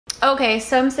Okay,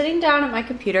 so I'm sitting down at my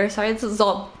computer. Sorry, this is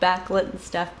all backlit and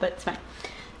stuff, but it's fine.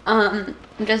 I'm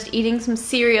just eating some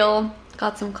cereal,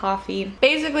 got some coffee.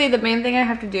 Basically, the main thing I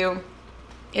have to do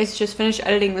is just finish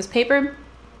editing this paper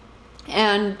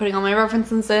and putting all my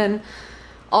references in,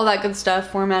 all that good stuff,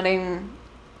 formatting,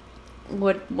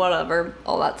 whatever,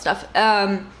 all that stuff.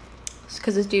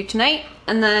 Because it's due tonight.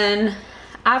 And then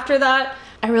after that,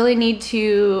 I really need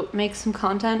to make some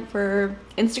content for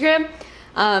Instagram.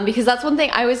 Because that's one thing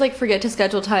I always like forget to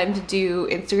schedule time to do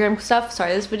Instagram stuff.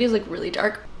 Sorry, this video is like really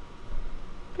dark.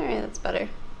 All right, that's better.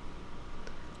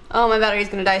 Oh, my battery's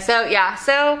gonna die. So yeah,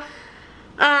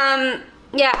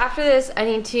 yeah, after this I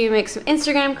need to make some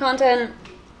Instagram content,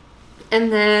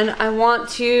 and then I want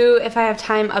to, if I have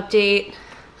time, update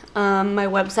my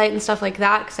website and stuff like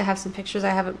that, because I have some pictures I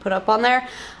haven't put up on there,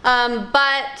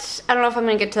 but I don't know if I'm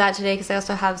gonna get to that today because I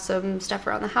also have some stuff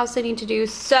around the house I need to do.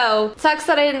 So sucks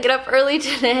that I didn't get up early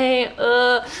today,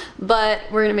 but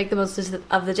we're gonna make the most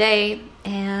of the day.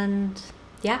 And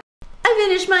yeah, I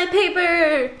finished my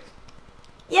paper,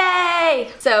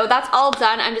 yay! So that's all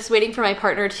done. I'm just waiting for my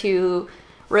partner to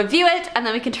review it, and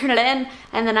then we can turn it in,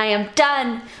 and then I am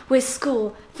done with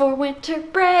school for winter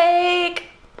break.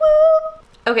 Woo!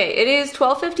 Okay, it is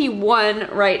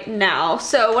 12:51 right now.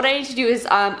 So what I need to do is,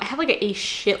 I have like a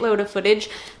shitload of footage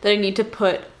that I need to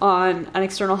put on an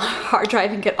external hard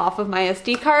drive and get off of my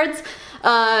SD cards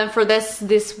for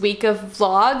this week of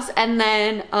vlogs. And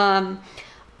then I'm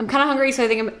kind of hungry, so I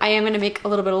think I am gonna make a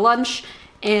little bit of lunch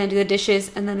and do the dishes,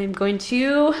 and then I'm going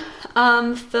to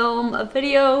film a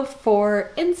video for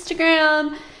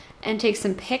Instagram and take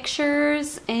some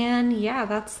pictures. And yeah,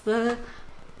 that's the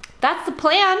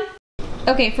plan.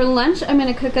 Okay, for lunch, I'm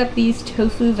gonna cook up these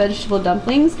tofu vegetable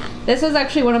dumplings. This is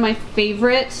actually one of my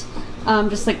favorite,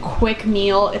 just like quick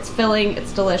meal. It's filling,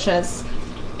 it's delicious,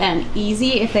 and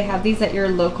easy. If they have these at your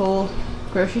local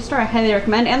grocery store, I highly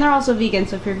recommend. And they're also vegan,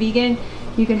 so if you're vegan,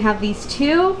 you can have these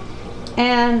too.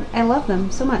 And I love them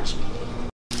so much.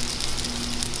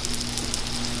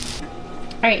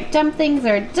 All right, dumplings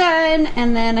are done,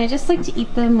 and then I just like to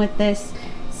eat them with this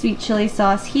sweet chili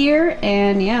sauce here,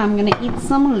 and yeah, I'm gonna eat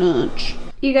some lunch.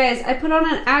 You guys, I put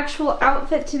on an actual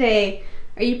outfit today.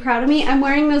 Are you proud of me? I'm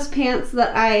wearing those pants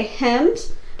that I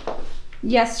hemmed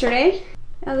yesterday.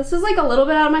 Now, this is like a little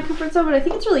bit out of my comfort zone, but I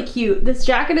think it's really cute. This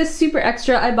jacket is super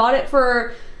extra. I bought it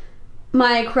for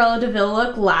my Cruella de Vil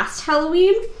look last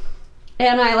Halloween,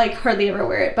 and I like hardly ever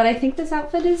wear it, but I think this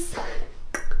outfit is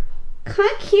kind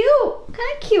of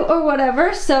cute or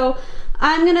whatever. So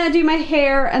I'm gonna do my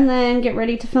hair and then get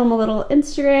ready to film a little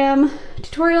Instagram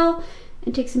tutorial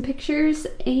and take some pictures,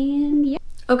 and yeah.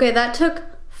 Okay, that took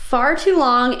far too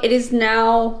long. It is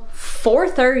now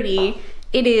 4:30.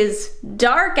 It is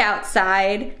dark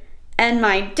outside and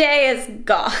my day is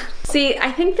gone. See,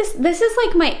 I think this is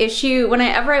like my issue.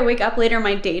 Whenever I wake up later,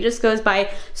 my day just goes by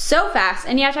so fast.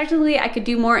 And yeah, technically I could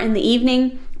do more in the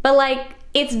evening, but like,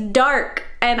 it's dark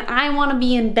and I want to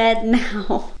be in bed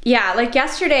now. Yeah, like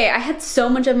yesterday I had so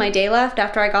much of my day left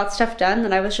after I got stuff done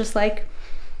that I was just like,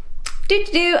 I'm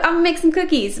gonna make some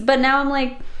cookies. But now I'm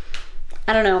like,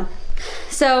 I don't know.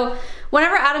 So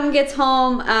whenever Adam gets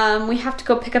home, we have to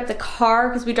go pick up the car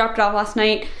because we dropped it off last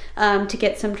night to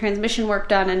get some transmission work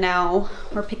done, and now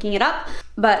we're picking it up.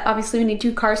 But obviously we need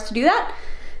 2 cars to do that.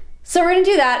 So we're gonna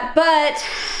do that. But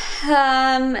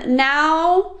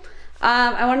now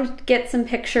I want to get some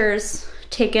pictures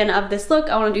taken of this look.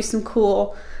 I want to do some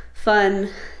cool, fun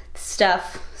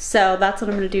stuff. So that's what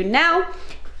I'm going to do now.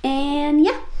 And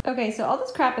yeah. Okay, so all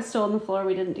this crap is still on the floor.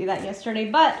 We didn't do that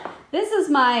yesterday, but this is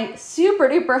my super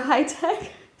duper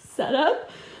high-tech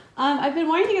setup. I've been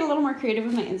wanting to get a little more creative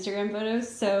with my Instagram photos,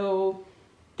 so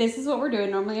this is what we're doing.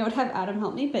 Normally I would have Adam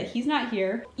help me, but he's not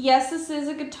here. Yes, this is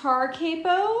a guitar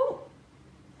capo.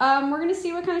 We're gonna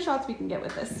see what kind of shots we can get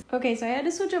with this. Okay, so I had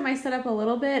to switch up my setup a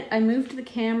little bit. I moved the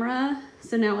camera,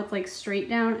 so now it's like straight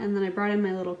down, and then I brought in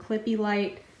my little clippy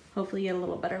light. Hopefully get a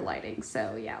little better lighting.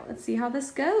 So yeah, let's see how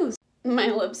this goes.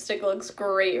 My lipstick looks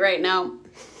great right now.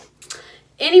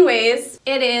 Anyways,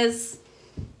 it is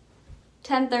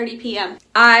 10:30 p.m.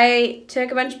 I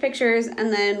took a bunch of pictures,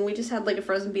 and then we just had like a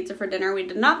frozen pizza for dinner. We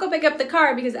did not go pick up the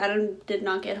car because Adam did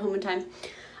not get home in time.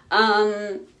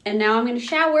 And now I'm gonna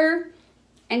shower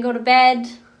and go to bed,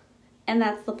 and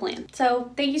that's the plan.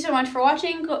 So thank you so much for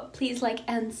watching. Please like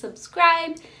and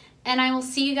subscribe, and I will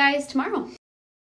see you guys tomorrow.